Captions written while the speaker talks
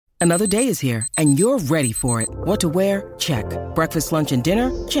Another day is here, and you're ready for it. What to wear? Check. Breakfast, lunch, and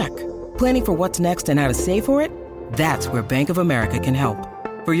dinner? Check. Planning for what's next and how to save for it? That's where Bank of America can help.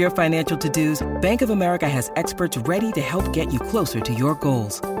 For your financial to-dos, Bank of America has experts ready to help get you closer to your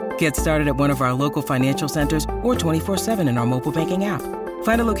goals. Get started at one of our local financial centers or 24/7 in our mobile banking app.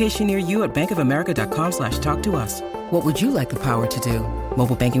 Find a location near you at bankofamerica.com/talktous. What would you like the power to do?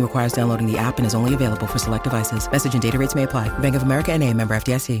 Mobile banking requires downloading the app and is only available for select devices. Message and data rates may apply. Bank of America N.A., member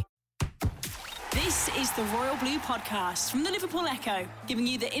FDIC. This is the Royal Blue Podcast from the Liverpool Echo, giving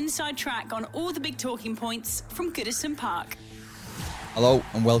you the inside track on all the big talking points from Goodison Park. Hello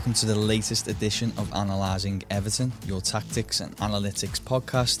and welcome to the latest edition of Analysing Everton, your tactics and analytics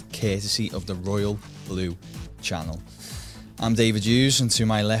podcast, courtesy of the Royal Blue channel. I'm David Hughes and to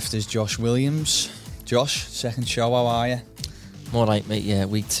my left is Josh Williams. Josh, second show, how are you? I'm alright, mate, yeah,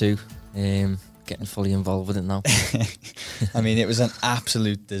 week 2. Getting fully involved with it now. I mean, it was an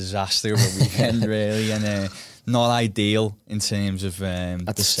absolute disaster of a weekend, really, and not ideal in terms of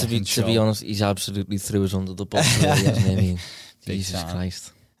the second show. To be honest, he's absolutely threw us under the bus, really, hasn't he? I mean, Jesus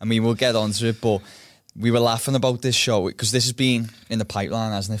Christ. I mean, we'll get onto it, but we were laughing about this show because this has been in the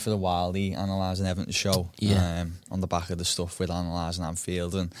pipeline, hasn't it, for a while, the Analysing Everton show, on the back of the stuff with Analysing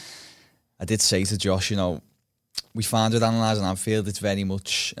Anfield. And I did say to Josh, you know, we find with Analysing Anfield, it's very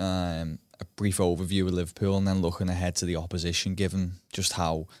much a brief overview of Liverpool and then looking ahead to the opposition, given just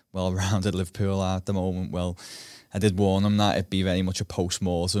how well-rounded Liverpool are at the moment. Well, I did warn them that it'd be very much a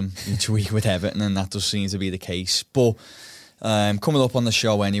post-mortem each week with Everton, and that does seem to be the case. But coming up on the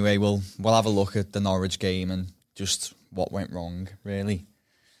show anyway, we'll have a look at the Norwich game and just what went wrong, really.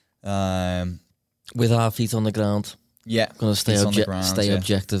 With our feet on the ground. Yeah, going to stay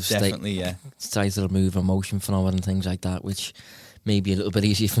objective, definitely, try to remove emotion from it and things like that, which may be a little bit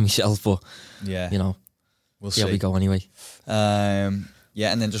easier for myself, but you know, we'll see how we go anyway. And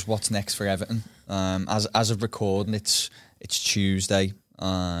then just what's next for Everton. As of recording, it's Tuesday,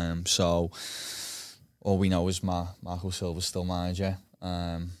 so all we know is Marco Silva's still manager,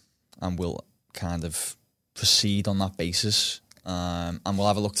 and we'll kind of proceed on that basis, and we'll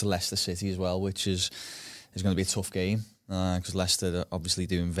have a look to Leicester City as well, which is going to be a tough game because Leicester are obviously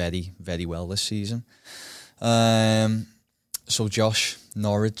doing very, very well this season. So Josh,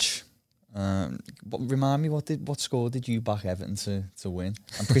 Norwich, remind me, what score did you back Everton to win?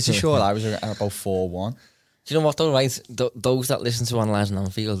 I'm pretty sure I was at about 4-1. Do you know what though, right? Those that listen to Analysing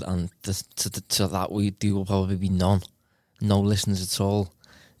Anfield and to that we do will probably be no listeners at all.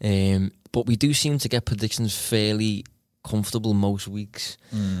 But we do seem to get predictions fairly comfortable most weeks.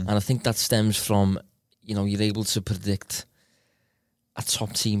 And I think that stems from, you know, you're able to predict a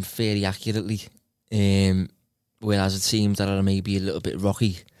top team fairly accurately. Whereas it seems that are maybe a little bit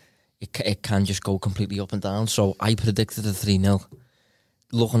rocky, it can just go completely up and down. So I predicted a 3-0.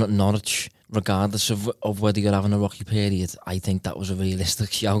 Looking at Norwich, regardless of whether you're having a rocky period, I think that was a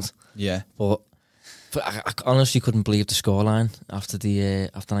realistic shout. Yeah. But I honestly couldn't believe the scoreline after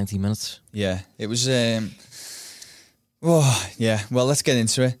 90 minutes. Yeah, it was... Well, let's get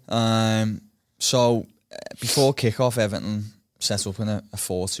into it. So, before kick-off, Everton set up in a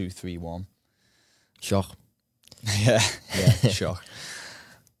 4-2-3-1. Shock. Yeah, shock.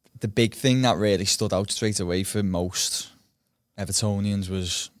 The big thing that really stood out straight away for most Evertonians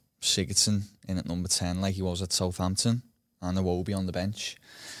was Sigurdsson in at number 10, like he was at Southampton, and Iwobi on the bench.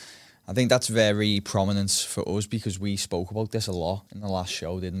 I think that's very prominent for us because we spoke about this a lot in the last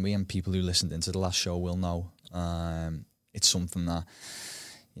show, didn't we? And people who listened into the last show will know. It's something that,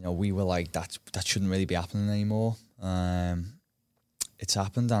 you know, we were like, that shouldn't really be happening anymore. It's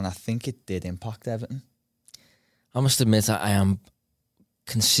happened, and I think it did impact Everton. I must admit, I am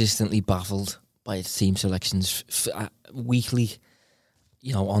consistently baffled by its team selections weekly.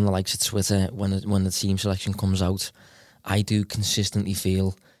 You know, on the likes of Twitter, when the team selection comes out, I do consistently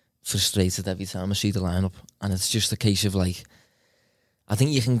feel frustrated every time I see the lineup, and it's just a case of like, I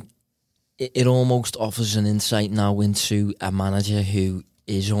think you can. It almost offers an insight now into a manager who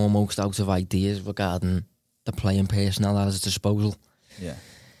is almost out of ideas regarding the playing personnel at his disposal. Yeah,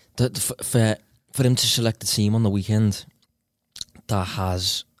 for him to select a team on the weekend that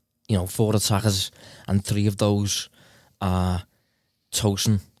has, you know, 4 attackers and 3 of those are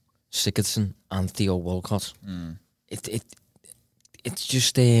Tosin, Sigurdsson and Theo Walcott. It's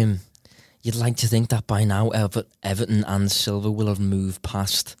just you'd like to think that by now Everton and Silva will have moved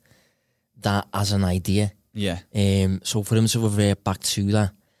past that as an idea. Yeah. So for him to revert back to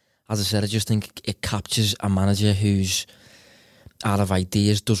that, as I said, I just think it captures a manager who's out of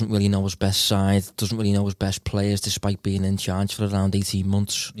ideas, doesn't really know his best side, doesn't really know his best players, despite being in charge for around 18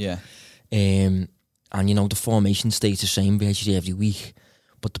 months. Yeah. And, you know, the formation stays the same basically every week,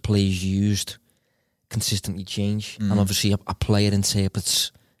 but the players used consistently change. And obviously a player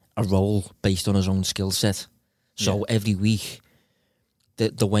interprets a role based on his own skill set. So every week,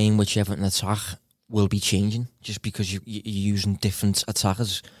 the way in which Everton attack will be changing, just because you're using different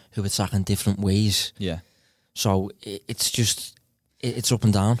attackers who attack in different ways. Yeah. So it's just, it's up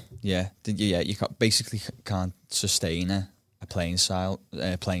and down. Yeah, you basically can't sustain a playing style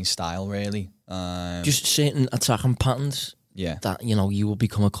really. Just certain attacking patterns that, you know, you will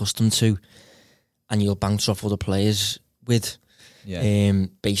become accustomed to and you'll bounce off other players with,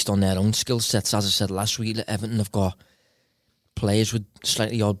 based on their own skill sets. As I said last week, Everton have got players with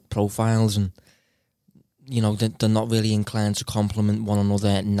slightly odd profiles, and you know they're not really inclined to complement one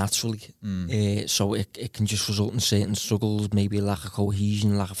another naturally. So it can just result in certain struggles, maybe a lack of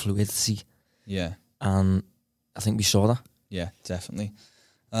cohesion, lack of fluidity. Yeah, and I think we saw that. Yeah, definitely.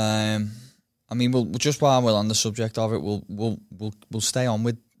 I mean, we'll just while we're on the subject of it, we'll stay on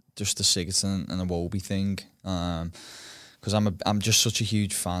with just the Sigurdsson and the Iwobi thing, because I'm just such a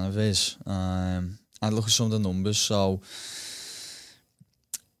huge fan of his. I look at some of the numbers. So,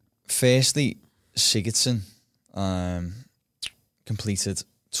 firstly, Sigurdsson completed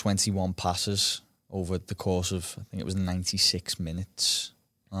 21 passes over the course of, I think it was 96 minutes.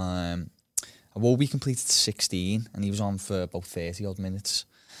 Iwobi completed 16, and he was on for about 30 odd minutes.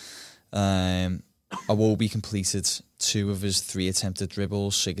 Iwobi completed 2 of his 3 attempted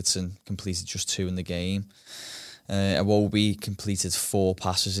dribbles. Sigurdsson completed just 2 in the game. Iwobi completed 4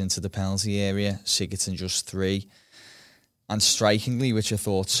 passes into the penalty area. Sigurdsson just 3. And strikingly, which I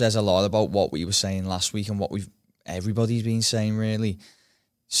thought says a lot about what we were saying last week and what everybody's been saying really,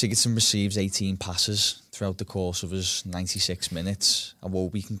 Sigurdsson receives 18 passes throughout the course of his 96 minutes.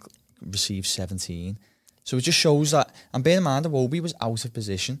 Iwobi can receive 17. So it just shows that, and bear in mind, Iwobi was out of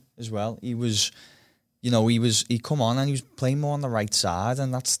position as well. He was, he'd come on and he was playing more on the right side,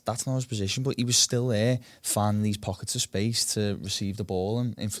 and that's not his position, but he was still there, finding these pockets of space to receive the ball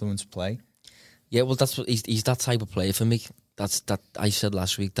and influence play. Yeah, well, that's what he's that type of player for me. That I said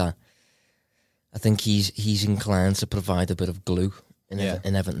last week that I think he's inclined to provide a bit of glue in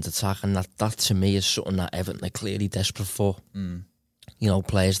Everton's attack, and that to me is something that Everton are clearly desperate for. You know,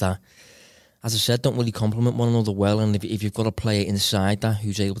 players that, as I said, don't really complement one another well, and if you've got a player inside that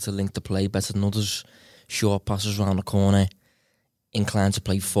who's able to link the play better than others, short passes around the corner, inclined to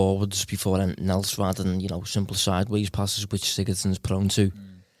play forwards before anything else rather than, simple sideways passes, which Sigurdsson's prone to.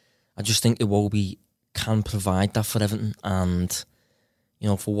 I just think Iwobi can provide that for Everton, and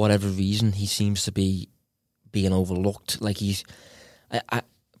for whatever reason he seems to be being overlooked. Like I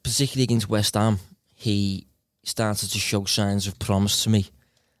particularly against West Ham, he started to show signs of promise to me,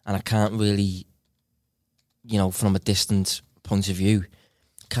 and I can't really, from a distant point of view,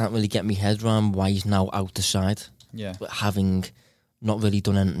 can't really get my head around why he's now out the side. Yeah, but having not really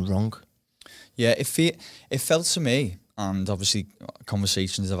done anything wrong. Yeah, it felt to me, and obviously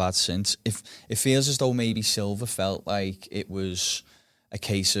conversations I've had since, it feels as though maybe Silva felt like it was a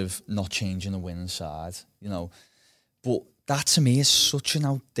case of not changing the winning side, But that to me is such an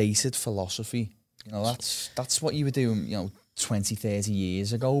outdated philosophy. That's what you were doing, 20, 30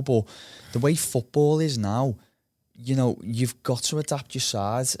 years ago. But the way football is now, you've got to adapt your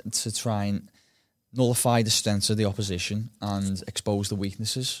side to try and nullify the strengths of the opposition and expose the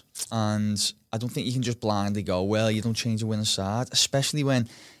weaknesses. And I don't think you can just blindly go, well, you don't change the winning side, especially when,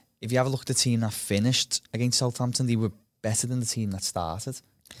 if you have a look at the team that finished against Southampton, they were better than the team that started.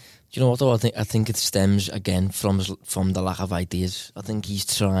 Do you know what though? I think it stems again from the lack of ideas. I think he's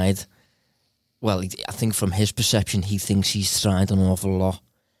tried. Well, I think from his perception, he thinks he's tried an awful lot,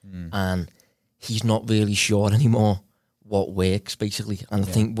 and he's not really sure anymore what works, basically. And I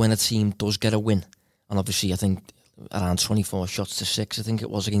think when a team does get a win, and obviously I think around 24 shots to 6, I think it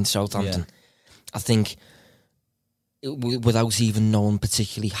was against Southampton, I think without even knowing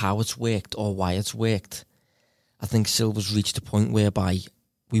particularly how it's worked or why it's worked, I think Silva's reached a point whereby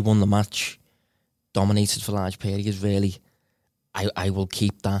we won the match, dominated for large periods, really. I will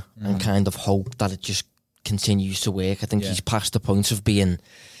keep that and kind of hope that it just continues to work. I think he's past the point of being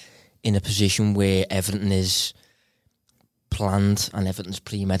in a position where everything is planned and everything's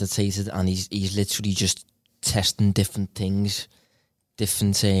premeditated, and he's literally just testing different things,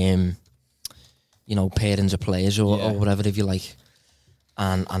 different pairings of players or whatever, if you like,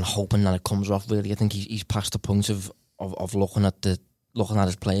 and hoping that it comes off. Really, I think he's past the point of looking at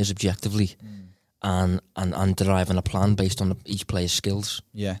his players objectively. And deriving a plan based on each player's skills.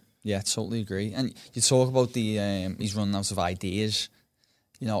 Yeah, totally agree. And you talk about he's running out of ideas.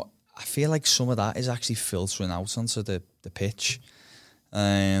 I feel like some of that is actually filtering out onto the pitch.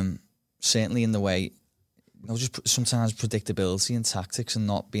 Certainly in the way, just sometimes predictability in tactics and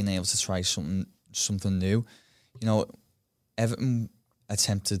not being able to try something new. You know, Everton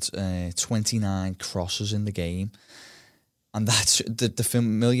attempted 29 crosses in the game, and that's the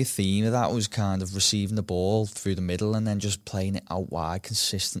familiar theme of that was kind of receiving the ball through the middle and then just playing it out wide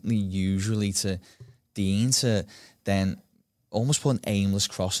consistently, usually to Dean, to then almost put an aimless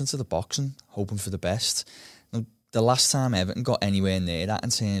cross into the box and hoping for the best. Now, the last time Everton got anywhere near that in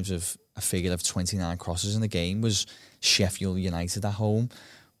terms of a figure of 29 crosses in the game was Sheffield United at home,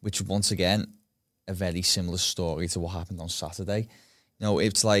 which once again, a very similar story to what happened on Saturday. You know,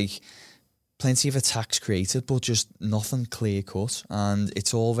 it's like plenty of attacks created, but just nothing clear cut, and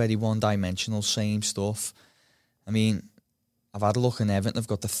it's all very one-dimensional, same stuff. I mean, I've had a look, and Everton have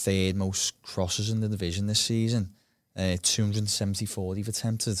got the third most crosses in the division this season. 274 they've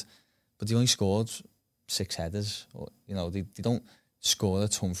attempted, but they only scored 6 headers. You know, they don't score a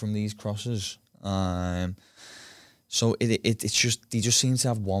ton from these crosses. So it's just, they just seem to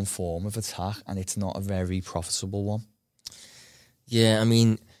have one form of attack, and it's not a very profitable one. Yeah, I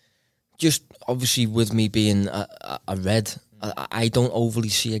mean, just obviously with me being a red, I don't overly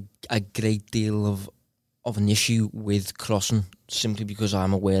see a great deal of an issue with crossing, simply because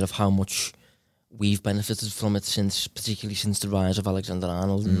I'm aware of how much we've benefited from it particularly since the rise of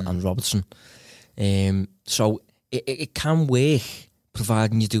Alexander-Arnold and Robertson. So it can work,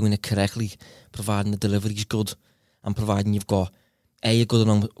 providing you're doing it correctly, providing the delivery's good, and providing you've got A,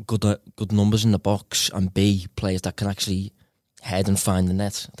 good numbers in the box, and B, players that can actually head and find the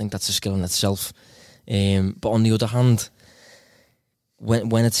net. I think that's a skill in itself. But on the other hand,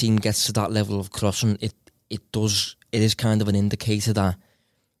 when a team gets to that level of crossing, it is kind of an indicator that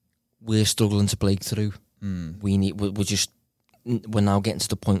we're struggling to break through. We're now getting to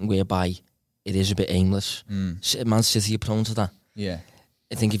the point whereby it is a bit aimless. Man City are prone to that. Yeah,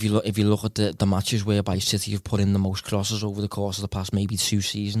 I think if you look at the matches whereby City have put in the most crosses over the course of the past maybe 2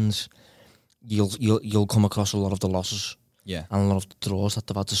 seasons, you'll come across a lot of the losses. Yeah, and a lot of the draws that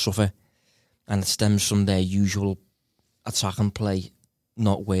they've had to suffer, and it stems from their usual attack and play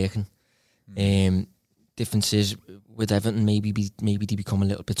not working. Difference is with Everton, maybe they become a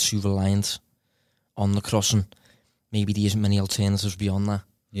little bit too reliant on the crossing. Maybe there isn't many alternatives beyond that.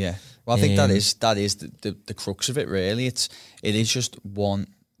 Yeah, well, I think that is the crux of it. Really, it is just one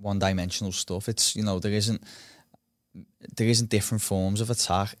dimensional stuff. It's, you know, there isn't different forms of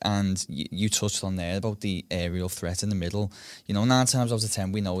attack, and you touched on there about the aerial threat in the middle. You know, 9 times out of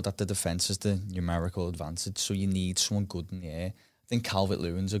 10 we know that the defence is the numerical advantage, so you need someone good in the air. I think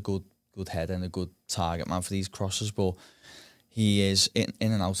Calvert-Lewin's a good header and a good target man for these crosses, but he is in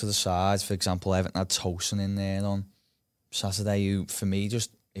and out of the side. For example, Everton had Tosin in there on Saturday, who for me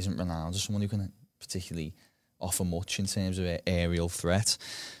just isn't renowned as someone who can particularly offer much in terms of aerial threat.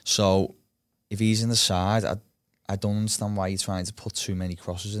 So if he's in the side, I don't understand why you're trying to put too many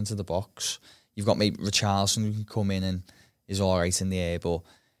crosses into the box. You've got maybe Richarlison who can come in and is all right in the air, but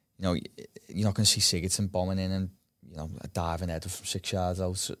you know, you're not going to see Sigurdsson bombing in and, you know, a diving header from 6 yards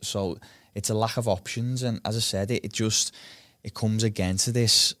out. So it's a lack of options, and as I said, it comes again to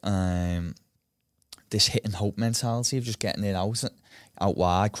this this hit and hope mentality of just getting it out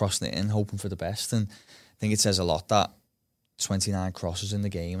wide, crossing it in, hoping for the best. And I think it says a lot that 29 crosses in the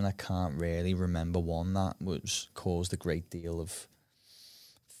game, and I can't really remember one that was caused a great deal of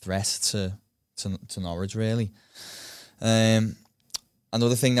threat to Norwich, really.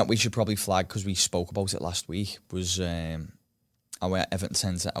 Another thing that we should probably flag, because we spoke about it last week, was how Everton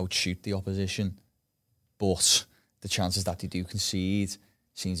tend to outshoot the opposition, but the chances that they do concede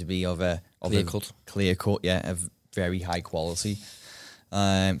seem to be of a clear cut, yeah, of very high quality.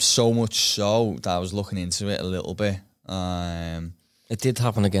 So much so that I was looking into it a little bit. It did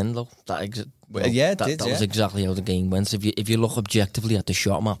happen again, though. That was exactly how the game went. If you look objectively at the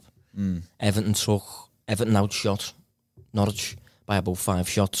shot map, Everton outshot Norwich by about 5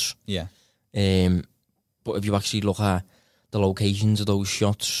 shots. Yeah. But if you actually look at the locations of those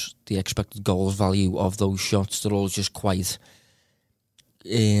shots, the expected goals value of those shots, they're all just quite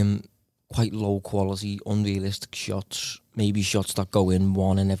low quality, unrealistic shots. Maybe shots that go in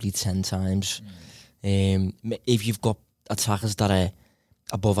 1 in every 10 times. If you've got attackers that are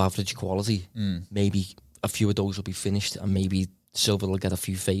above average quality, maybe a few of those will be finished, and maybe Silva will get a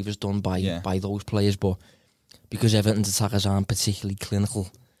few favours done by those players. But because Everton's attackers aren't particularly clinical,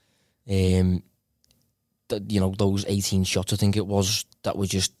 those 18 shots, I think it was, that were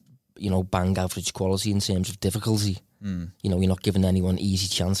just, bang average quality in terms of difficulty. You're not giving anyone easy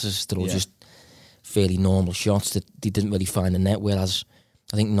chances. They're all just fairly normal shots that they didn't really find the net, whereas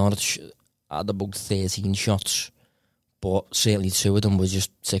I think Norwich had about 13 shots, but certainly 2 of them were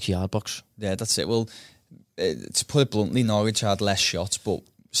just 6-yard box. Yeah, that's it. Well, to put it bluntly, Norwich had less shots, but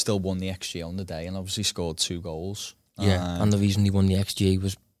still won the XG on the day, and obviously scored 2 goals. Yeah, and the reason they won the XG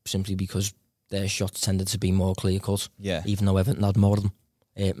was simply because their shots tended to be more clear cut. Yeah, even though Everton had more of them,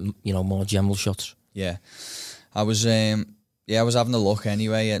 more general shots. Yeah, I was having a look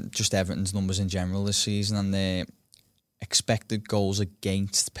anyway at just Everton's numbers in general this season, and the expected goals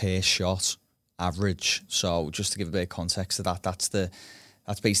against per shot average. So just to give a bit of context to that, that's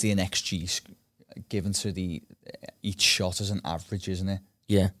basically an XG given to each shot as an average, isn't it?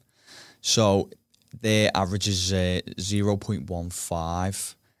 Yeah. So their average is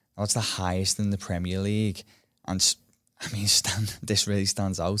 0.15. That's the highest in the Premier League, and I mean, this really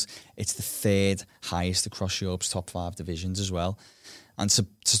stands out. It's the 3rd highest across Europe's top 5 divisions as well. And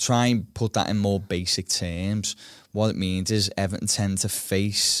to try and put that in more basic terms, what it means is Everton tend to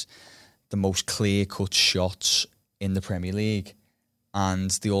face the most clear-cut shots in the Premier League,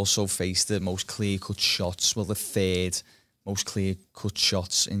 and they also face the most clear-cut shots, the 3rd most clear-cut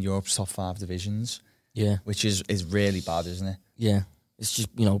shots in Europe's top 5 divisions. Yeah, which is really bad, isn't it? Yeah, it's just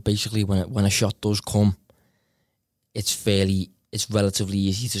basically when a shot does come, it's relatively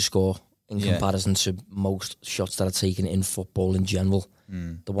easy to score in comparison to most shots that are taken in football in general.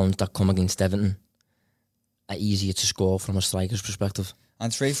 The ones that come against Everton are easier to score from a striker's perspective. And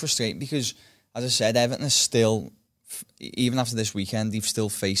it's very frustrating because, as I said, Everton is still, even after this weekend, they've still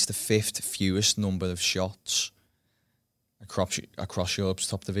faced the 5th fewest number of shots across Europe's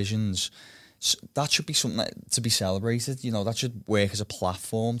top divisions. So that should be something to be celebrated. That should work as a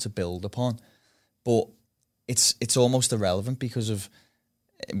platform to build upon. But it's almost irrelevant because of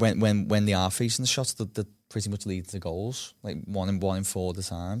when they are facing the shots that pretty much lead to goals, like 1 in 4 of the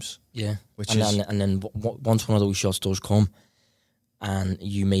times. Yeah, and then once one of those shots does come, and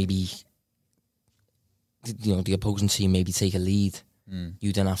you maybe, the opposing team maybe take a lead,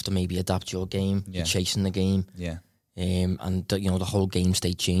 you then have to maybe adapt your game. You're chasing the game. Yeah, and the whole game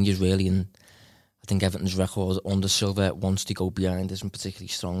state changes really, and I think Everton's record under Silva once they go behind isn't particularly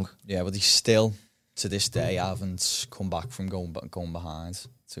strong. Yeah, but they still, to this day, haven't come back from going behind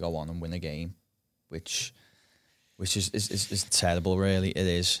to go on and win a game, which is terrible. Really, it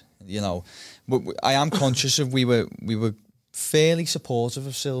is. I am conscious of we were fairly supportive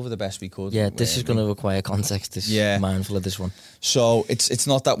of Silva the best we could. Yeah, this is going to require context. Mindful of this one. So it's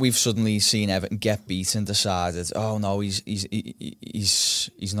not that we've suddenly seen Everton get beaten and decided, oh no, he's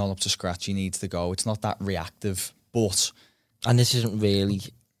not up to scratch. He needs to go. It's not that reactive, and this isn't really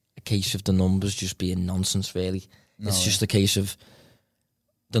a case of the numbers just being nonsense. Really, it's just a case of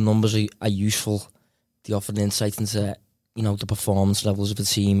the numbers are useful. They offer an insight into the performance levels of the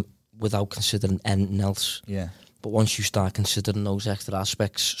team without considering anything else. Yeah. But once you start considering those extra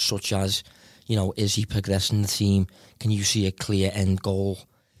aspects, such as, is he progressing the team? Can you see a clear end goal?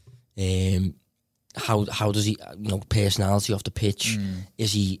 How does he, personality off the pitch?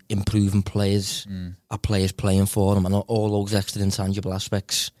 Is he improving players? Are players playing for him? And all those extra intangible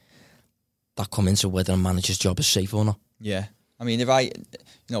aspects that come into whether a manager's job is safe or not. Yeah. I mean,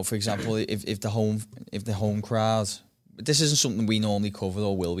 for example, if the home crowd, this isn't something we normally cover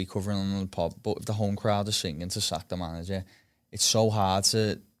or will be covering on the pod, but if the home crowd are singing to sack the manager, it's so hard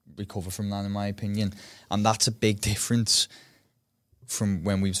to recover from that, in my opinion. And that's a big difference from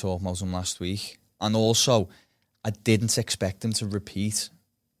when we were talking about him last week. And also, I didn't expect him to repeat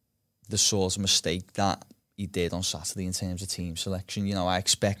the sort of mistake that he did on Saturday in terms of team selection. I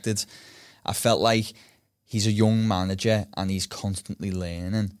felt like he's a young manager and he's constantly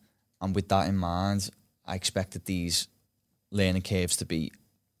learning. And with that in mind, I expected these learning curves to be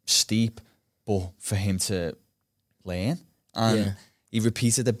steep, but for him to learn. And he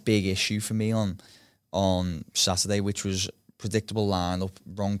repeated a big issue for me on Saturday, which was predictable lineup,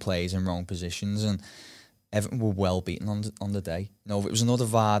 wrong plays in wrong positions, and Everton were well beaten on the day. If it was another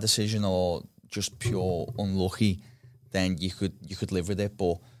VAR decision or just pure unlucky, then you could live with it.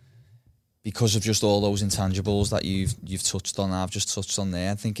 But because of just all those intangibles that you've touched on, I've just touched on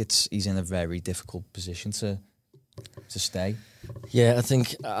there, I think he's in a very difficult position to stay. Yeah, I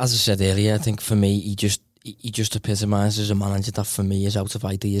think, as I said earlier, I think for me he just epitomises a manager that for me is out of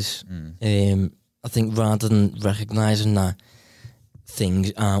ideas. I think rather than recognising that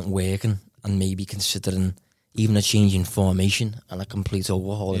things aren't working and maybe considering even a change in formation and a complete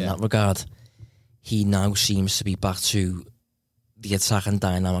overhaul in that regard, he now seems to be back to the attacking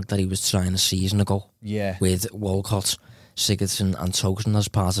dynamic that he was trying a season ago. Yeah, with Walcott, Sigurdsson and Tosin as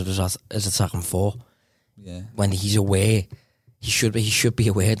part of his attacking four. Yeah, when he's aware, he should be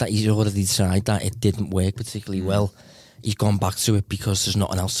aware that he's already decided that it didn't work particularly well. He's gone back to it because there's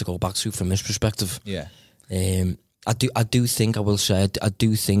nothing else to go back to from his perspective. Yeah, I do think I will say I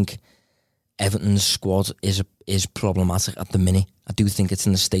do think Everton's squad is problematic at the minute. I do think it's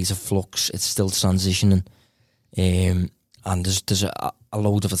in a state of flux. It's still transitioning, and there's a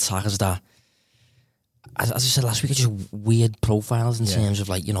load of attackers that, as I said last week, are just weird profiles in terms of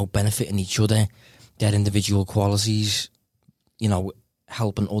like, you know, benefiting each other, their individual qualities, you know,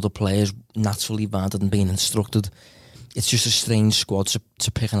 helping other players naturally rather than being instructed. It's just a strange squad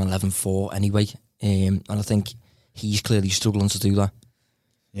to pick an 11 for anyway, and I think he's clearly struggling to do that.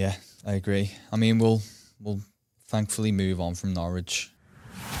 Yeah, I agree. I mean, we'll thankfully move on from Norwich.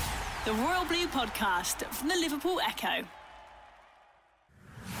 The Royal Blue Podcast from the Liverpool Echo.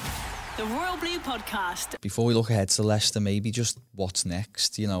 The Royal Blue Podcast. Before we look ahead to Leicester, maybe just what's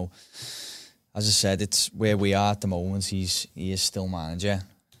next. You know, as I said, it's where we are at the moment. He is still manager.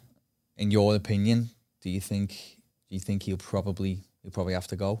 In your opinion, do you think he'll probably have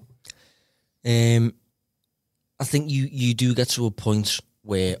to go? I think you do get to a point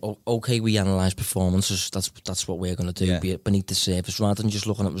where, okay, we analyse performances. That's what we're going to do, be it beneath the surface, rather than just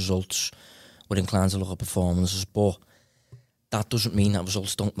looking at results. We're inclined to look at performances, but that doesn't mean that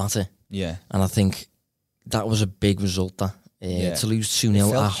results don't matter. Yeah, and I think that was a big result. To lose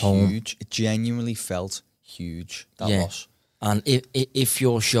 2-0 at home, huge. It genuinely felt huge. That loss, and if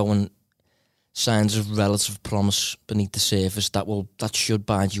you're showing signs of relative promise beneath the surface, that should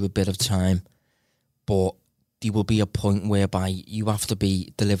bide you a bit of time, but there will be a point whereby you have to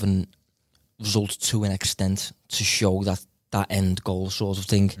be delivering results to an extent to show that end goal sort of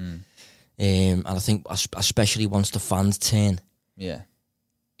thing. And I think especially once the fans turn,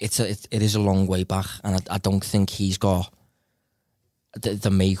 it is a long way back, and I don't think he's got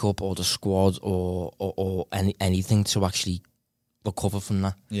the makeup or the squad or anything to actually recover from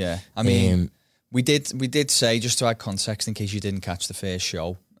that. Yeah, I mean, we did say, just to add context in case you didn't catch the first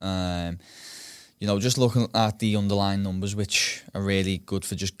show, you know, just looking at the underlying numbers, which are really good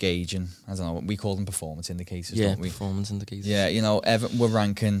for just gauging, I don't know, we call them performance indicators, don't we? Performance indicators. Yeah, you know, Everton were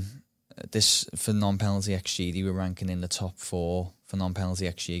ranking this for non-penalty XG, they were ranking in the top 4. For non-penalty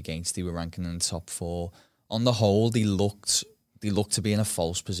XG against, they were ranking in the top 4. On the whole, they looked to be in a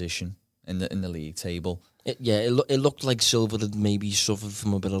false position in the league table. It looked like Silva had maybe suffered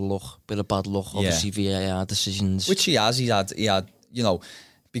from a bit of bad luck. Obviously, VAR decisions, which he had, you know,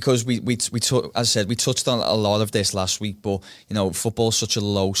 because we as I said, we touched on a lot of this last week. But you know, football's such a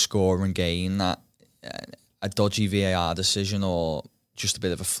low scoring game that a dodgy VAR decision or just a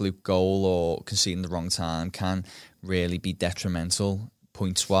bit of a fluke goal or conceding the wrong time can really be detrimental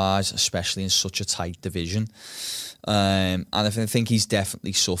points wise, especially in such a tight division. And I think he's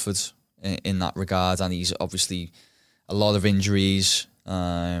definitely suffered in that regard, and he's obviously a lot of injuries,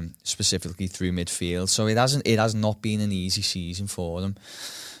 specifically through midfield. So it has not been an easy season for them.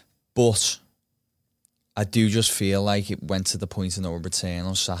 But I do just feel like it went to the point of no return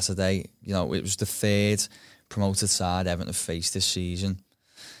on Saturday. You know, it was the third promoted side Everton have faced this season.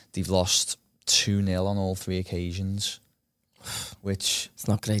 They've lost 2-0 on all 3 occasions, which it's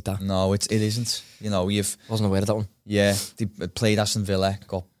not great. That no, it isn't. You know, wasn't aware of that one. Yeah, they played Aston Villa,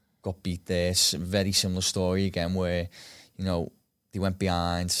 got beat there. Very similar story again, where you know they went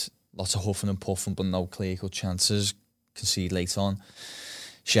behind, lots of huffing and puffing, but no clear-cut chances. Concede late on.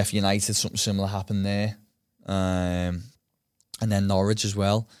 Sheffield United, something similar happened there, and then Norwich as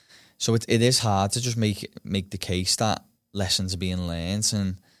well. So it is hard to just make the case that lessons are being learned,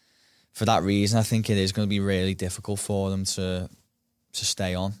 and for that reason, I think it is going to be really difficult for them to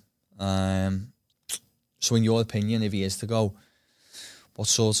stay on. So, in your opinion, if he is to go, what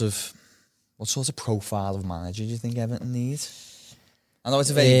sort of profile of manager do you think Everton needs? I know it's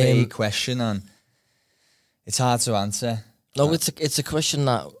a very vague question, and it's hard to answer. No, it's a question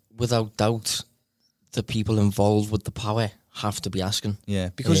that, without doubt, the people involved with the power have to be asking. Yeah,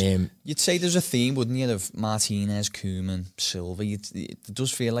 because you'd say there's a theme, wouldn't you, of Martinez, Koeman, Silva. It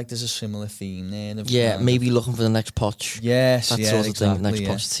does feel like there's a similar theme there. Maybe looking for the next Poch. Yes, that sort of thing. Next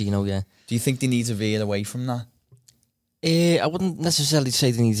Pochettino, yeah. Do you think they need to veer away from that? I wouldn't necessarily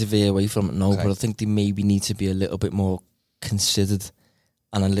say they need to veer away from it, no, but I think they maybe need to be a little bit more considered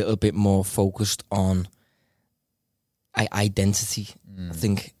and a little bit more focused on identity. I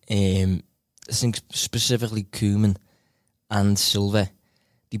think specifically Koeman and Silva,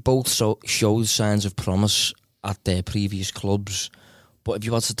 they both showed signs of promise at their previous clubs. But if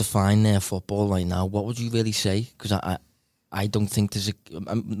you had to define their football right now, what would you really say? Because I don't think there's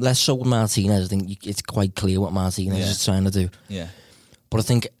less so with Martinez. I think it's quite clear what Martinez is trying to do. Yeah. But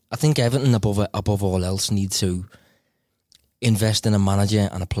I think Everton above all else need to invest in a manager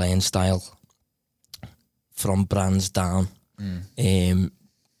and a playing style from brands down.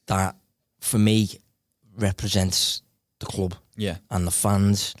 That for me represents the club and the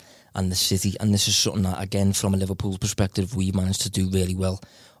fans and the City. And this is something that, again, from a Liverpool perspective, we managed to do really well.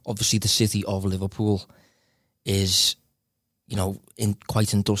 Obviously, the City of Liverpool is,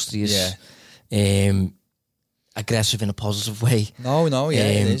 quite industrious, aggressive in a positive way. It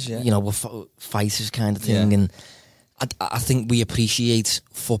is, yeah. We're fighters kind of thing, and I think we appreciate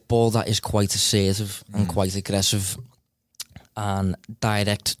football that is quite assertive and quite aggressive and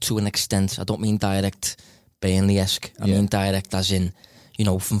direct to an extent. I don't mean direct Burnley-esque. I mean direct as in,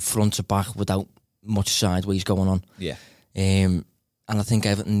 from front to back without much sideways going on. Yeah. And I think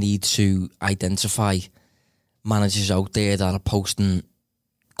Everton need to identify managers out there that are posting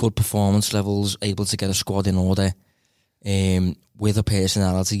good performance levels, able to get a squad in order, with a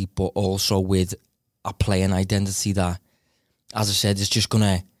personality, but also with a playing identity that, as I said, is just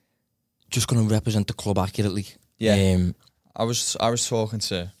gonna represent the club accurately. Yeah. I was talking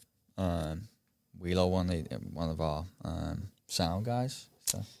to Wheelo, one of our sound guys.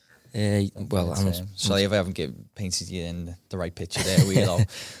 So. Sorry if I haven't painted you in the right picture there, Wheelo.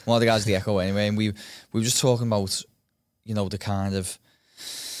 One of the guys at the Echo anyway, and we were just talking about, the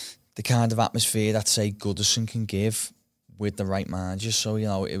kind of atmosphere that, say, Goodison can give with the right manager. So,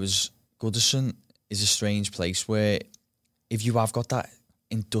 it was Goodison is a strange place where if you have got that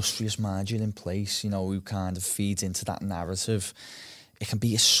industrious manager in place, who kind of feeds into that narrative, it can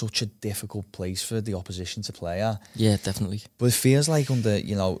be such a difficult place for the opposition to play at. Yeah, definitely. But it feels like under,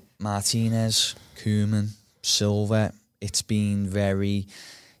 Martinez, Koeman, Silva, it's been very,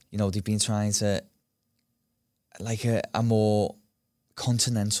 they've been trying to, like a more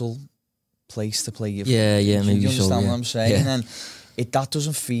continental place to play. Maybe you understand so, what I'm saying? Yeah. And that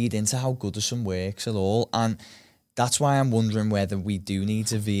doesn't feed into how Goodison works at all. And that's why I'm wondering whether we do need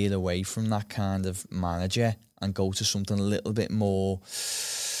to veer away from that kind of manager and go to something a little bit more...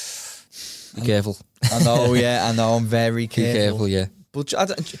 Be careful. I know, I'm very careful. Be careful, yeah. But,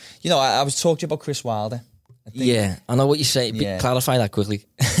 I was talking to you about Chris Wilder. I know what you're saying. Clarify that quickly.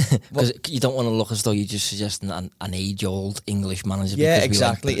 Because you don't want to look as though you're just suggesting an age-old English manager. Yeah,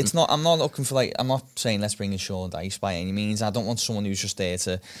 exactly. It's not. I'm not looking for I'm not saying let's bring in Sean Dyche by any means. I don't want someone who's just there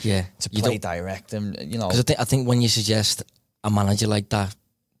to play direct and Because I think when you suggest a manager like that,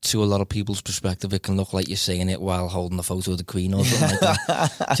 to a lot of people's perspective, it can look like you're saying it while holding the photo of the Queen or something like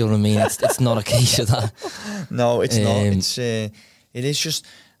that. Do you know what I mean? It's not a case of that. No, it's not. It is just.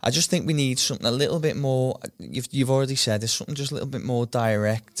 I just think we need something a little bit more. You've already said it's something just a little bit more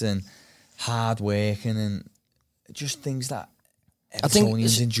direct and hard working and just things that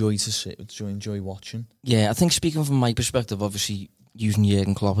Evertonians enjoy watching. Yeah, I think speaking from my perspective, obviously using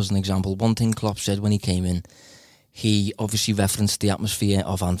Jurgen Klopp as an example, one thing Klopp said when he came in, he obviously referenced the atmosphere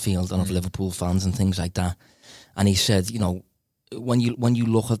of Anfield and of Liverpool fans and things like that, and he said, when you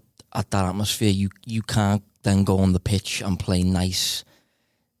look at that atmosphere, you can't then go on the pitch and play nice,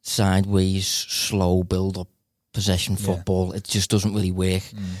 sideways, slow build-up possession football. It just doesn't really work.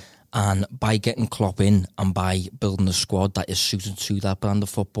 And by getting Klopp in and by building a squad that is suited to that brand of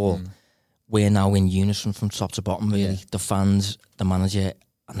football, we're now in unison from top to bottom, really. The fans, the manager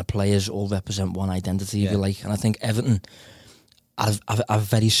and the players all represent one identity, if you like. And I think Everton are a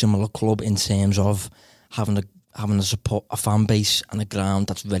very similar club in terms of having a fan base and a ground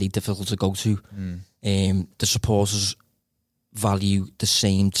that's very difficult to go to. The supporters value the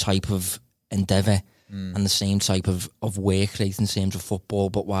same type of endeavour and the same type of work rate in terms of football,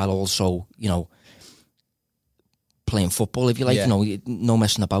 but while also, playing football, if you like, no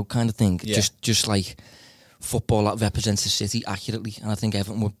messing about kind of thing. Just like football that represents the city accurately. And I think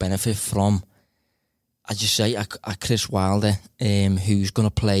Everton would benefit from, as you say, a Chris Wilder, who's going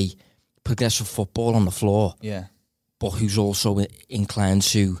to play progressive football on the floor, but who's also inclined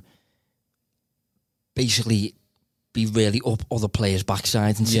to basically be really up other players'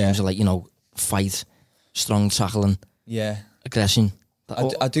 backsides in terms of fight, strong tackling, aggression.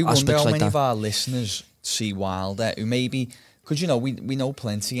 I do wonder how many of our listeners see Wilder who maybe, because we know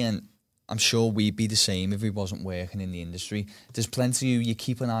plenty, and I'm sure we'd be the same if we wasn't working in the industry. There's plenty who you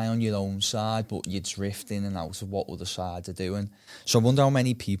keep an eye on your own side, but you drift in and out of what other sides are doing. So I wonder how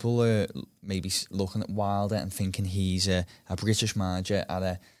many people are maybe looking at Wilder and thinking he's a British manager at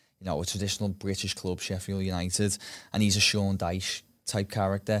a traditional British club, Sheffield United, and he's a Sean Dyche type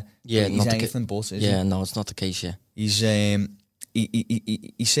character. Yeah, he's anything but, isn't he? No, it's not the case. Yeah, he's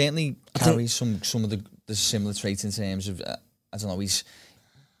he certainly carries some of the similar traits in terms of I don't know.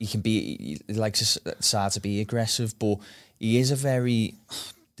 He likes to be aggressive, but he is a very,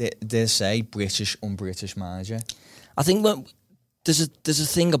 dare say, un-British manager. I think there's a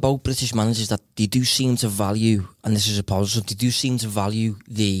thing about British managers that they do seem to value, and this is a positive, they do seem to value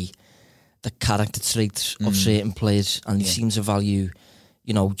the character traits of certain players, and they seem to value,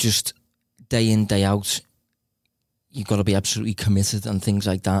 just day in, day out, you've got to be absolutely committed and things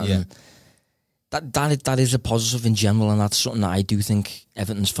like that. Yeah. And that is a positive in general, and that's something that I do think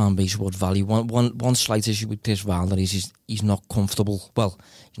Everton's fan base would value. One slight issue with Chris Wilder is he's not comfortable. Well,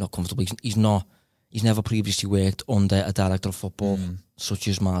 he's not comfortable. He's never previously worked under a director of football such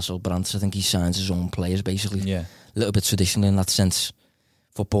as Marcel Brands. I think he signs his own players basically. Yeah. A little bit traditional in that sense.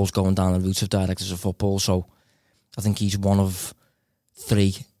 Football's going down the route of directors of football, so I think he's one of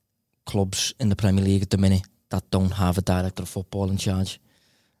 3 clubs in the Premier League at the minute that don't have a director of football in charge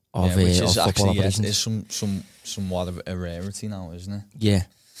of which is of football actually operations. is somewhat of a rarity now, isn't it? Yeah,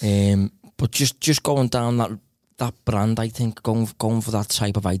 but just going down that brand, I think going for that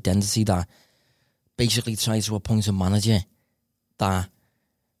type of identity that basically tries to appoint a manager that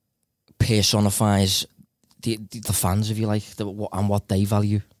personifies the fans, if you like, and what they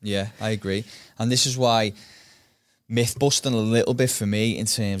value. Yeah, I agree. And this is why myth busting a little bit for me in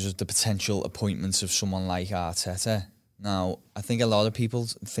terms of the potential appointments of someone like Arteta. Now, I think a lot of people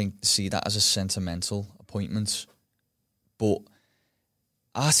see that as a sentimental appointment, but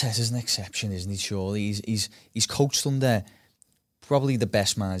Arteta's an exception, isn't he? Surely he's coached under probably the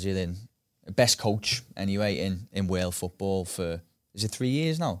best coach anyway in world football for, is it 3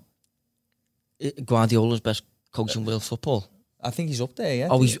 years now? Guardiola's best coach in world football. I think he's up there,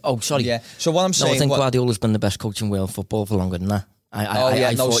 yeah. Sorry. Yeah. So what I'm saying... I think Guardiola's been the best coach in world football for longer than that.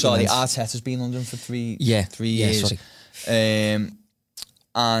 Arteta's been under him for 3 years. Yeah, sorry.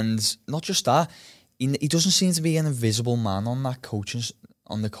 And not just that, he doesn't seem to be an invisible man on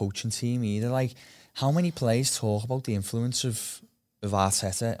the coaching team either. Like, how many players talk about the influence of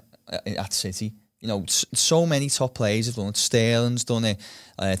Arteta at City? So many top players have done it. Sterling's done it.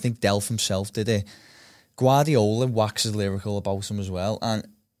 I think Delph himself did it. Guardiola waxes lyrical about him as well. And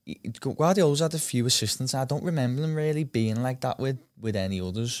Guardiola's had a few assistants. I don't remember him really being like that with any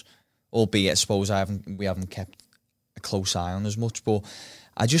others. Albeit, I suppose we haven't kept a close eye on as much. But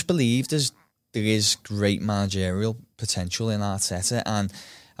I just believe there is great managerial potential in Arteta, and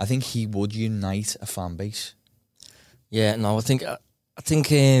I think he would unite a fan base. Yeah, no, I think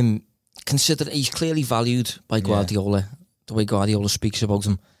consider he's clearly valued by Guardiola, the way Guardiola speaks about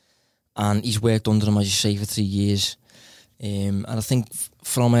him, and he's worked under him, as you say, for 3 years. And I think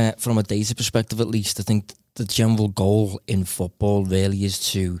from a data perspective, at least, I think the general goal in football really is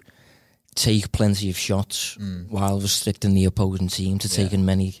to take plenty of shots while restricting the opposing team to taking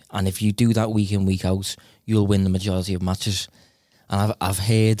many. And if you do that week in, week out, you'll win the majority of matches. And I've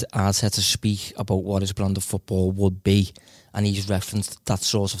heard Arteta speak about what his brand of football would be, and he's referenced that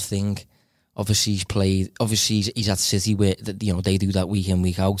sort of thing. Obviously, he's at City where they do that week in,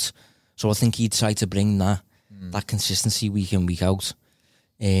 week out. So I think he'd try to bring that consistency week in, week out.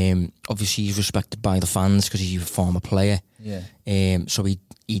 Obviously, he's respected by the fans because he's a former player. Yeah. So he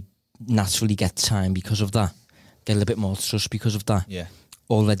naturally get time because of that, get a little bit more trust because of that. Yeah.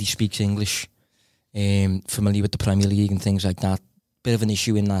 Already speaks English, familiar with the Premier League and things like that. Bit of an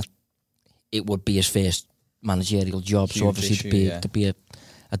issue in that it would be his first managerial job, so obviously there'd be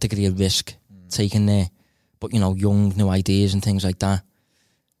a degree of risk taken there. But young, new ideas and things like that.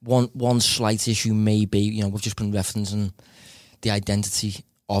 One slight issue may be, we've just been referencing the identity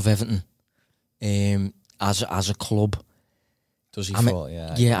of Everton as a club. Does he fall?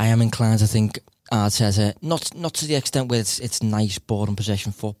 Yeah, I am inclined to think Arteta, not to the extent where it's nice ball and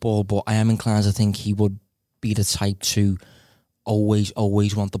possession football, but I am inclined to think he would be the type to always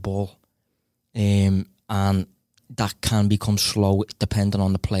want the ball. And that can become slow depending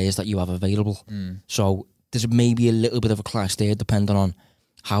on the players that you have available. So there's maybe a little bit of a clash there depending on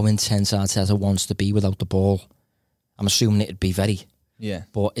how intense Arteta wants to be without the ball. I'm assuming it'd be very. Yeah.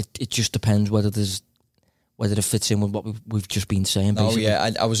 But it just depends whether it fits in with what we've just been saying, basically. Oh,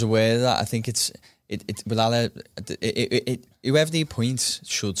 yeah, I was aware of that. I think whoever the appoints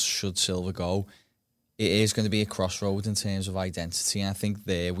should Silva go, it is going to be a crossroad in terms of identity. And I think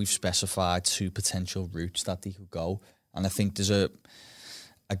there we've specified 2 potential routes that they could go. And I think there's a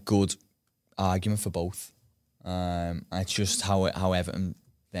good argument for both. It's just how Everton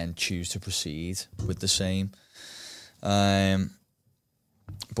then choose to proceed with the same. But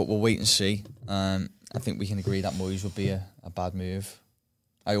we'll wait and see. I think we can agree that Moyes would be a bad move.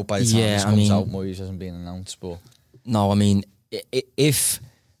 I hope by the time this comes out, Moyes hasn't been announced. But no, I mean, if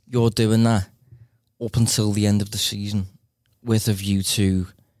you're doing that up until the end of the season with a view to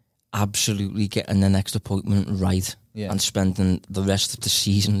absolutely getting the next appointment right and spending the rest of the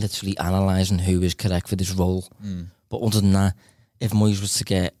season literally analysing who is correct for this role. But other than that, if Moyes was to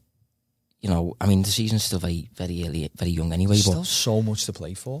get, you know, I mean, the season's still very, very early, very young anyway. There's but still so much to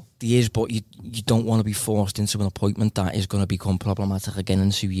play for. there is, but you don't want to be forced into an appointment that is going to become problematic again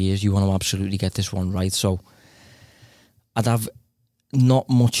in 2 years. You want to absolutely get this one right. So I'd have not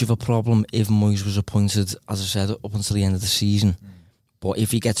much of a problem if Moyes was appointed, as I said, up until the end of the season. But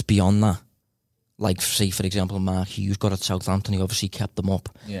if he gets beyond that, like, say, for example, Mark Hughes got at Southampton, he obviously kept them up,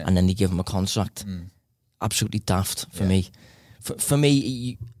 and then they give him a contract. Absolutely daft for me. For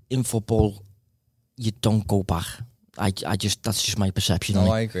me, in football, you don't go back. That's just my perception.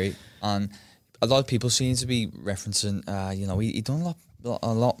 No, I agree. And a lot of people seem to be referencing, you know, he done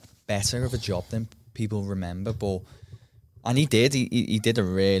a lot better of a job than people remember. And he did. He did a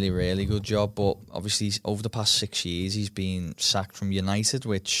really, really good job. But obviously, over the past 6 years, he's been sacked from United,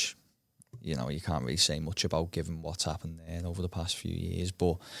 which, you know, you can't really say much about given what's happened there over the past few years.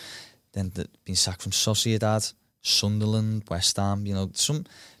 But then been sacked from Sociedad, Sunderland, West Ham, you know, some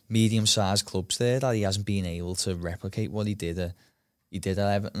medium-sized clubs there that he hasn't been able to replicate what he did at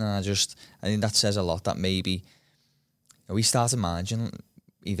Everton. And I think that says a lot that maybe, you know, he started managing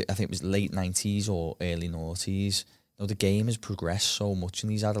either, I think it was late 90s or early noughties. You know, the game has progressed so much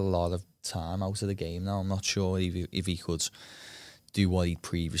and he's had a lot of time out of the game now. I'm not sure if he could do what he'd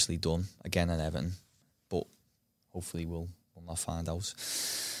previously done again at Everton, but hopefully we'll not find out.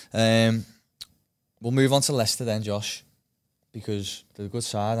 We'll move on to Leicester then, Josh, because they're a good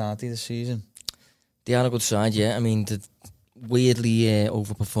side, aren't they, this season? They are a good side, yeah. I mean, they're weirdly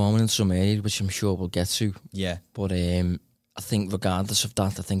overperforming in some areas, which I'm sure we'll get to. Yeah. But I think regardless of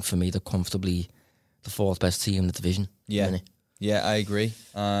that, I think for me they're comfortably the fourth best team in the division. Yeah, yeah, I agree.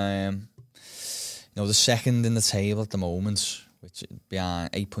 You know, the second in the table at the moment, which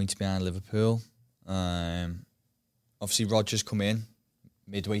behind 8 points behind Liverpool. Obviously, Rodgers come in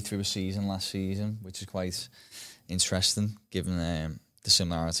midway through a season last season, which is quite interesting given the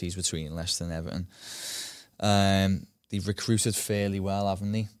similarities between Leicester and Everton. They've recruited fairly well,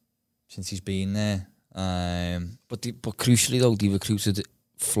 haven't they, since he's been there? But crucially though, they recruited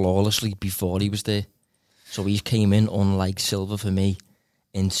flawlessly before he was there. So he came in, unlike Silva for me,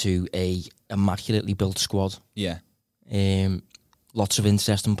 into a immaculately built squad. Yeah. Lots of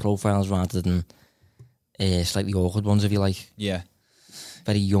interesting profiles rather than slightly awkward ones, if you like. Yeah.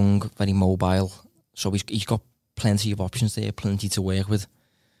 Very young, very mobile. So he's got plenty of options there, plenty to work with.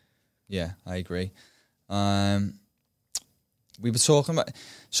 Yeah, I agree. We were talking about...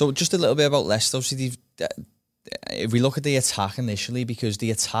 So just a little bit about Leicester. Obviously, if we look at the attack initially, because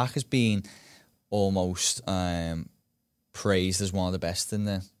the attack has been almost praised as one of the best in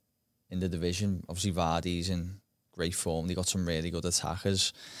the division. Obviously, Vardy's in great form. They got some really good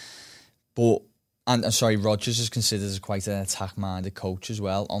attackers. But... And sorry, Rodgers is considered as quite an attack-minded coach as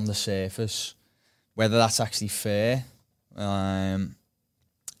well on the surface. Whether that's actually fair, we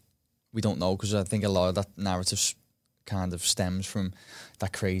don't know, because I think a lot of that narrative kind of stems from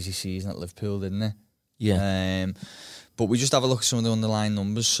that crazy season at Liverpool, didn't it? Yeah. But we just have a look at some of the underlying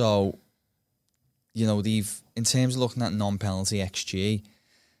numbers. So, you know, in terms of looking at non-penalty XG,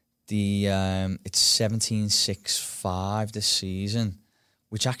 it's 17.65 this season,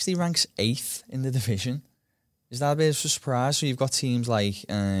 which actually ranks 8th in the division. Is that a bit of a surprise? So you've got teams like,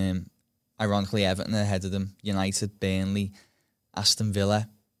 ironically, Everton ahead of them, United, Burnley, Aston Villa,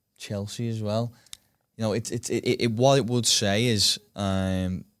 Chelsea as well. You know, what it would say is,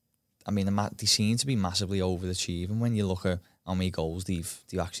 I mean, they seem to be massively overachieving when you look at how many goals they've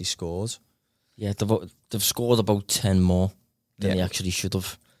actually scored. Yeah, they've scored about 10 more than they actually should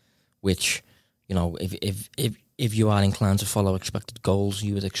have, which, you know, if you are inclined to follow expected goals,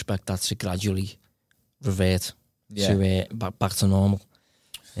 you would expect that to gradually revert to back to normal.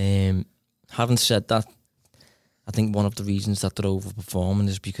 Having said that, I think one of the reasons that they're overperforming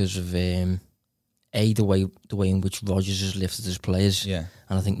is because of the way in which Rodgers has lifted his players. Yeah.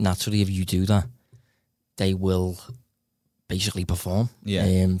 And I think naturally, if you do that, they will basically perform.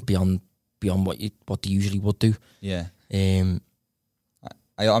 Yeah. Beyond what they usually would do. Yeah. I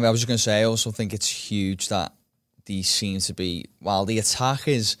was just going to say, I also think it's huge that these seem to be, while the attack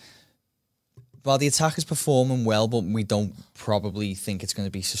is performing well, but we don't probably think it's going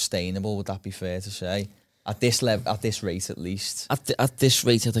to be sustainable. Would that be fair to say? At this level, at this rate, at least. At this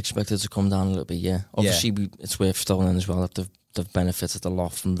rate, I'd expect it to come down a little bit. Yeah, obviously, it's worth stolen as well. That they've benefited a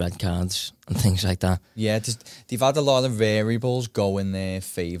lot from red cards and things like that. Yeah, they've had a lot of variables go in their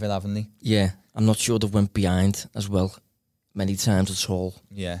favour, haven't they? Yeah, I'm not sure they've went behind as well many times at all.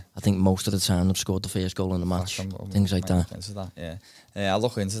 Yeah, I think most of the time they've scored the first goal in the match. Things like that. Yeah, I'll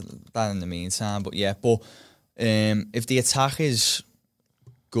look into that in the meantime. But if the attack is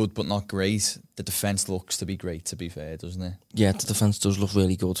good but not great, the defence looks to be great, to be fair, doesn't it? Yeah, the defence does look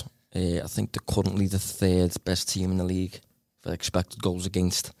really good. I think they're currently the third best team in the league for expected goals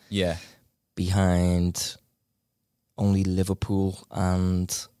against. Yeah. Behind only Liverpool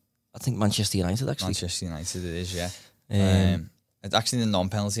and I think Manchester United, actually. Manchester United it is, yeah. Actually, the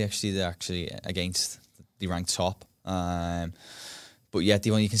non-penalty, they're actually against. They rank top. But yeah,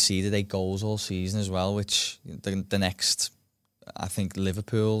 they've only conceded 8 goals all season as well, which the next, I think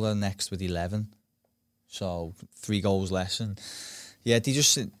Liverpool are next with 11. So 3 goals less. And yeah,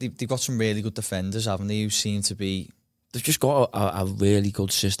 they've got some really good defenders, haven't they, who seem to be... They've just got a really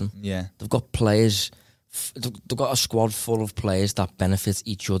good system. Yeah. They've got players... They've got a squad full of players that benefit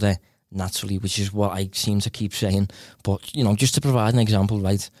each other naturally, which is what I seem to keep saying. But, you know, just to provide an example,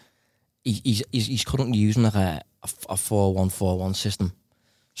 right, he's currently using like a 4-1-4-1 system.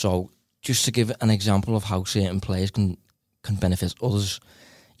 So just to give an example of how certain players can benefit others,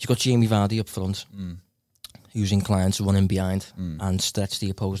 you've got Jamie Vardy up front, who's inclined to run in behind and stretch the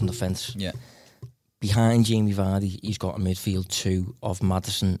opposing defence. Yeah. Behind Jamie Vardy, he's got a midfield 2 of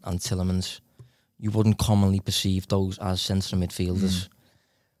Maddison and Tielemans. You wouldn't commonly perceive those as centre midfielders.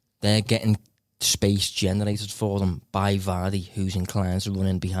 They're getting space generated for them by Vardy, who's inclined to run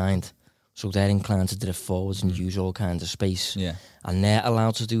in behind. So they're inclined to drift forwards and use all kinds of space. Yeah. And they're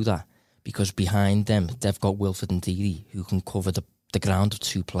allowed to do that because behind them, they've got Wilfred and Ndidi, who can cover the ground of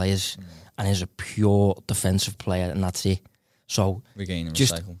 2 players and is a pure defensive player, and that's it. So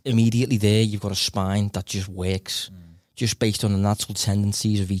just immediately there, you've got a spine that just works, just based on the natural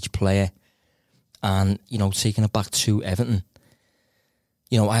tendencies of each player. And, you know, taking it back to Everton,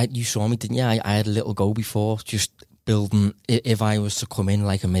 you know, you saw me, didn't you? I had a little go before, just building, if I was to come in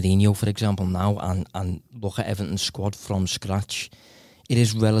like a Mourinho, for example, now and look at Everton's squad from scratch, it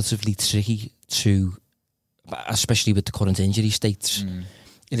is relatively tricky to, especially with the current injury states,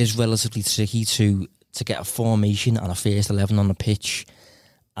 it is relatively tricky to get a formation and a first 11 on the pitch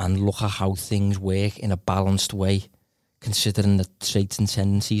and look at how things work in a balanced way, considering the traits and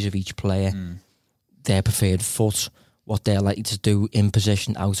tendencies of each player. Their preferred foot, what they're likely to do in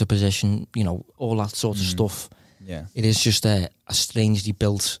possession, out of possession, you know, all that sort of stuff. Yeah. It is just a strangely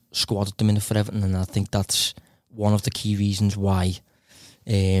built squad at the minute for Everton, and I think that's one of the key reasons why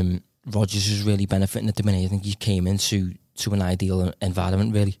Rodgers is really benefiting at the minute. I think he came into an ideal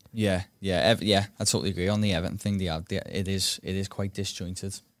environment, really. Yeah, I totally agree on the Everton thing. It is quite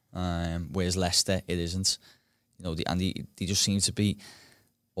disjointed, whereas Leicester, it isn't. You know, they just seem to be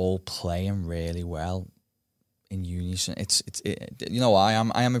all playing really well in unison. You know, I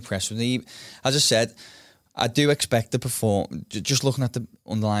am impressed with them. As I said, I do expect just looking at the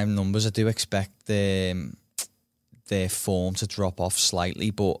underlying numbers, I do expect their form to drop off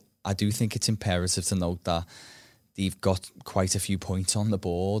slightly, but I do think it's imperative to note that they've got quite a few points on the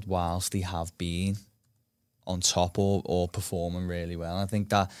board whilst they have been on top or performing really well. I think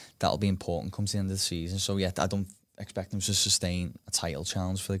that'll be important come to the end of the season. So yeah, I don't expect them to sustain a title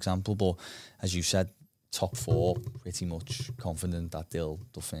challenge, for example, but as you said, top 4, pretty much confident that they'll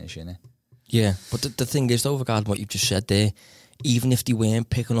finish in it. Yeah, but the thing is, though, regarding what you've just said there, even if they weren't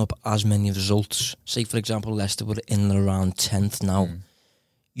picking up as many results, say for example Leicester were in and around 10th now,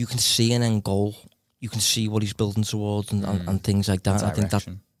 you can see an end goal, you can see what he's building towards and things like that.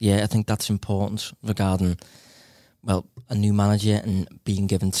 I think that's important regarding, well, a new manager and being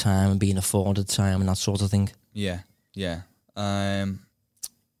given time and being afforded time and that sort of thing. Yeah.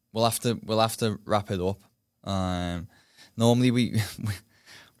 We'll have to wrap it up. Normally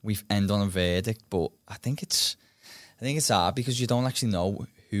we end on a verdict, but I think it's hard because you don't actually know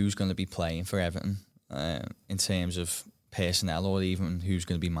who's going to be playing for Everton in terms of personnel or even who's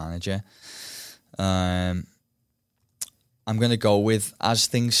going to be manager. I'm going to go with, as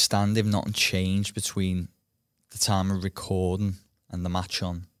things stand, if nothing changed between the time of recording and the match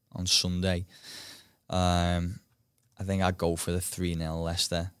on Sunday, I think I'd go for the 3-0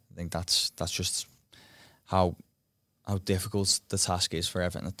 Leicester. I think that's just how difficult the task is for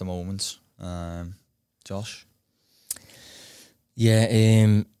Everton at the moment. Josh?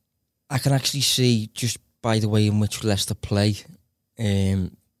 Yeah, I can actually see, just by the way in which Leicester play, they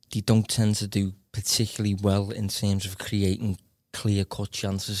don't tend to do particularly well in terms of creating clear-cut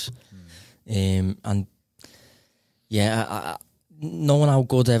chances. And yeah, knowing how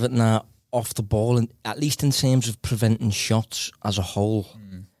good Everton are off the ball, and at least in terms of preventing shots as a whole,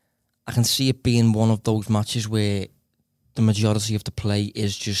 I can see it being one of those matches where the majority of the play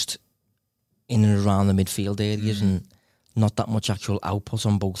is just in and around the midfield areas and not that much actual output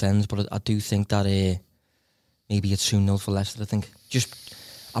on both ends. But I do think that maybe it's 2-0 for Leicester. I think just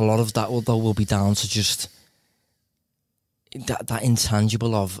a lot of that will be down to just that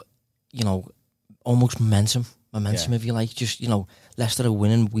intangible of, you know, almost momentum. momentum, if you like. Just, Leicester are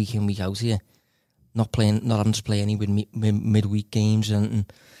winning week in, week out here. Not having to play any midweek games. And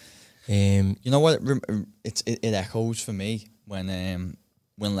you know what? It echoes for me when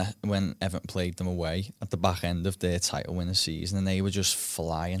Everton played them away at the back end of their title winning season, and they were just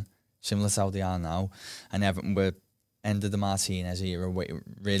flying, similar to how they are now. And Everton were end of the Martinez era,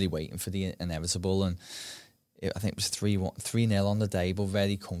 really waiting for the inevitable. And I think it was 3-0 on the day, but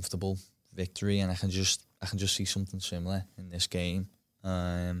very comfortable victory. And I can just see something similar in this game.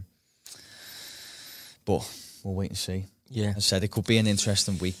 But we'll wait and see. Yeah, as I said, it could be an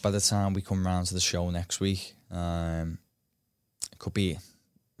interesting week by the time we come round to the show next week. It could be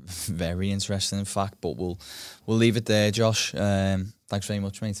very interesting, in fact. But we'll leave it there, Josh. Thanks very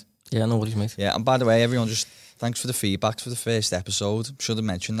much, mate. Yeah, no worries, mate. Yeah, and by the way, everyone, just thanks for the feedback for the first episode. Should have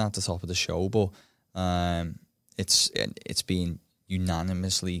mentioned that at the top of the show, but it's been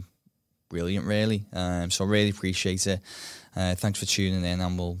unanimously brilliant, really. So I really appreciate it. Thanks for tuning in,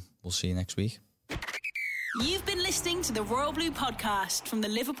 and we'll see you next week. You've been listening to the Royal Blue Podcast from the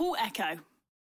Liverpool Echo.